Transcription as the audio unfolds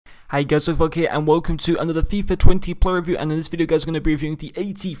Hi guys, Rashford here and welcome to another FIFA 20 player review, and in this video guys I'm going to be reviewing the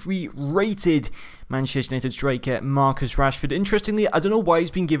 83 rated Manchester United striker Marcus Rashford. Interestingly, I don't know why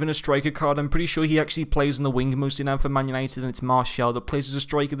he's been given a striker card. I'm pretty sure he actually plays on the wing mostly now for Man United, and it's Martial that plays as a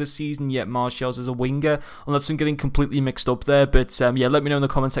striker this season, yet Martial's as a winger, unless I'm getting completely mixed up there. But yeah, let me know in the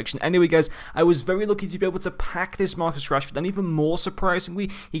comment section. Anyway guys, I was very lucky to be able to pack this Marcus Rashford, and even more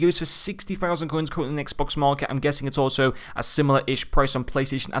surprisingly, he goes for 60,000 coins currently in the Xbox market. I'm guessing it's also a similar-ish price on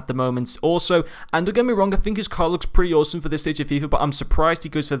PlayStation at the moment also. And don't get me wrong, I think his card looks pretty awesome for this stage of FIFA, but I'm surprised he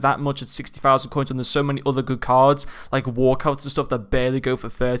goes for that much at 60,000 coins when there's so many other good cards like walkouts and stuff that barely go for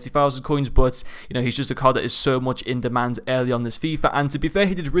 30,000 coins. But you know, he's just a card that is so much in demand early on this FIFA, and to be fair,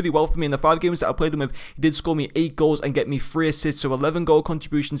 he did really well for me in the 5 games that I played him with. He did score me 8 goals and get me 3 assists, so 11 goal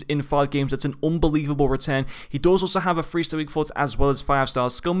contributions in 5 games. That's an unbelievable return. He does also have a 3-star weak foot as well as 5-star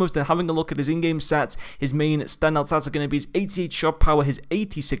skill moves. Then having a look at his in-game stats, his main standout stats are going to be his 88 shot power, his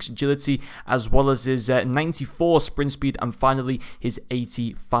 86 agility, as well as his 94 sprint speed, and finally his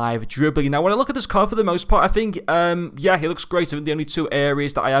 85 dribbling. Now when I look at this card, for the most part, I think yeah, he looks great. I think the only 2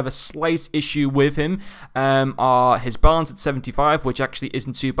 areas that I have a slight issue with him are his balance at 75, which actually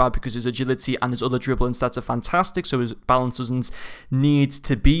isn't too bad because his agility and his other dribbling stats are fantastic, so his balance doesn't need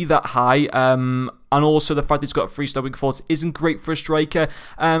to be that high. And also the fact that he's got a 3-star weak foot isn't great for a striker.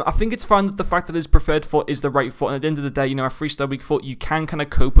 I think it's fine that the fact that his preferred foot is the right foot, and at the end of the day, you know, a 3-star weak foot, you can kind of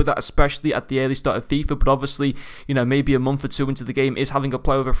cope with that, especially at the early start of FIFA. But obviously, you know, maybe a month or 2 into the game, is having a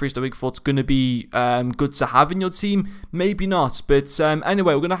player with a 3-star weak foot going to be good to have in your team? Maybe not. But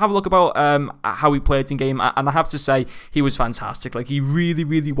anyway, we're going to have a look about how he played in game, and I have to say, he was fantastic. Like, he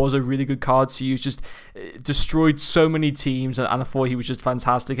really was a really good card to use. Just destroyed so many teams, and I thought he was just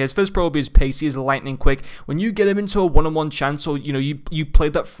fantastic. His first probe is pacey, is lightning quick. When you get him into a one-on-one chance, or you know, you play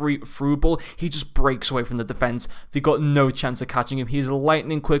that through ball, he just breaks away from the defense. They got no chance of catching him. He's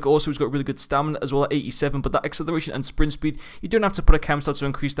lightning quick. Also, he's got really good stamina as well at 87, but that acceleration and sprint speed, you don't have to put a chem style to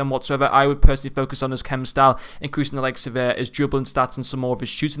increase them whatsoever. I would personally focus on his chem style, increasing the likes of his dribbling stats and some more of his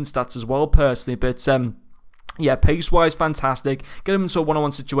shooting stats as well personally. But yeah, pace-wise, fantastic. Get him into a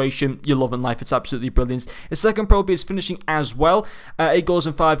one-on-one situation, you're loving life. It's absolutely brilliant. His second probably is finishing as well. 8 goals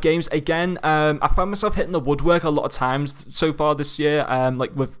in 5 games. Again, I found myself hitting the woodwork a lot of times so far this year,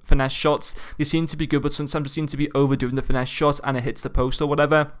 like with finesse shots. They seem to be good, but sometimes they seem to be overdoing the finesse shots and it hits the post or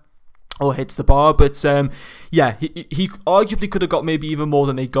whatever, or hits the bar. But yeah, he arguably could have got maybe even more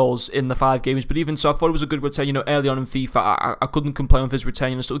than 8 goals in the 5 games, but even so, I thought it was a good return. You know, early on in FIFA, I couldn't complain with his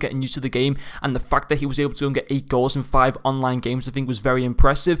return. I'm still getting used to the game, and the fact that he was able to go and get 8 goals in 5 online games, I think was very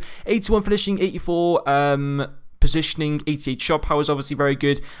impressive. 81 finishing, 84 positioning, 88 shot power is obviously very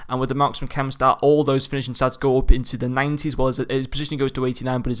good, and with the marksman chem stat, all those finishing stats go up into the 90s. Well, his positioning goes to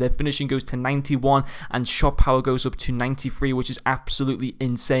 89, but his finishing goes to 91, and shot power goes up to 93, which is absolutely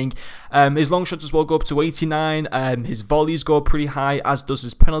insane. His long shots as well go up to 89. His volleys go up pretty high, as does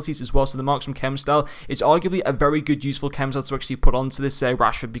his penalties as well. So the marksman chem style is arguably a very good, useful chem style to actually put onto this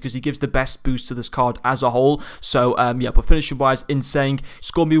Rashford, because he gives the best boost to this card as a whole. So yeah, but finishing wise, insane.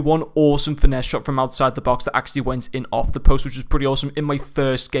 Scored me 1 awesome finesse shot from outside the box that actually went in off the post, which was pretty awesome in my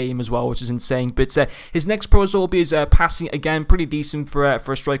first game as well, which is insane. But his next pro as well will be his passing. Again, pretty decent for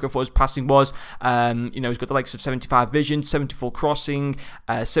a striker. I thought his passing was. You know, he's got the likes of 75 vision, 74 crossing,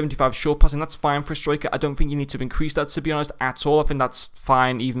 75 short passing. That's fine for a striker. I don't think you need to increase that, to be honest, at all. I think that's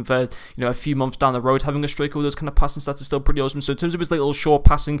fine even for, you know, a few months down the road. Having a striker with those kind of passing stats is still pretty awesome. So in terms of his little short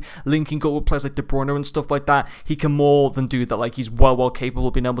passing, linking up with players like De Bruyne and stuff like that, he can more than do that. Like, he's well capable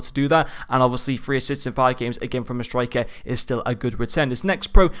of being able to do that. And obviously 3 assists in 5 games, again from a striker, is still a good return. His next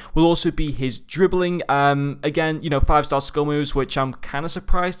pro will also be his dribbling. Again, you know, 5-star skill moves, which I'm kind of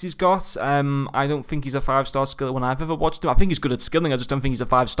surprised he's got. I don't think he's a 5-star skiller when I've ever watched him. I think he's good at skilling, I just don't think he's a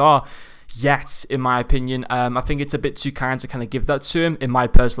 5-star yet, in my opinion. I think it's a bit too kind to kind of give that to him, in my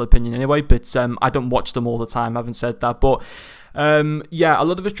personal opinion anyway, but I don't watch them all the time, having said that. But yeah, a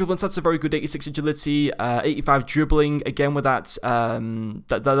lot of his dribbling stats are very good. 86 agility, 85 dribbling, again with that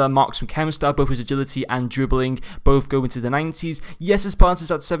that marks from chem style. Both his agility and dribbling both go into the 90s. Yes, his balance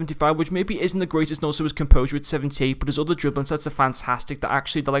is at 75, which maybe isn't the greatest, and also his composure at 78, but his other dribbling stats are fantastic. That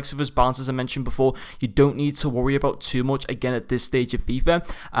actually, the likes of his balance, as I mentioned before, you don't need to worry about too much again at this stage of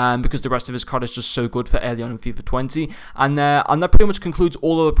FIFA, because the rest of his card is just so good for early on in FIFA 20. And that pretty much concludes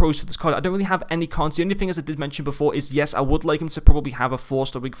all of the pros for this card. I don't really have any cons. The only thing, as I did mention before, is yes, I would like like him to probably have a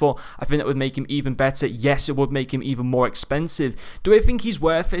 4-star week 4. I think that would make him even better. Yes, it would make him even more expensive. Do I think he's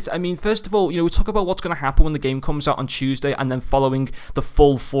worth it? I mean, first of all, we talk about what's going to happen when the game comes out on Tuesday and then following the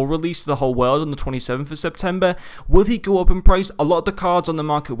full release to the whole world on the 27th of September. Will he go up in price? A lot of the cards on the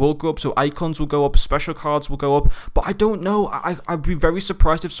market will go up, so icons will go up, special cards will go up, but I don't know. I'd be very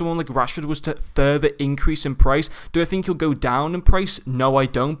surprised if someone like Rashford was to further increase in price. Do I think he'll go down in price? No, I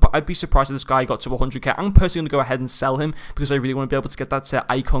don't, but I'd be surprised if this guy got to 100k. I'm personally going to go ahead and sell him because I really want to be able to get that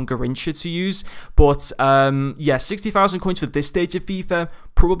icon Garincha to use. But yeah, 60,000 coins for this stage of FIFA,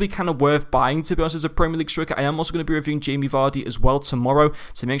 probably kind of worth buying, to be honest, as a Premier League striker. I am also going to be reviewing Jamie Vardy as well tomorrow,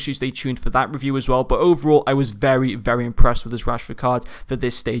 so make sure you stay tuned for that review as well. But overall, I was very, very impressed with this Rashford card for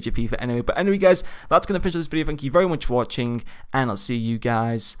this stage of FIFA anyway. But anyway, guys, that's going to finish this video. Thank you very much for watching, and I'll see you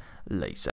guys later.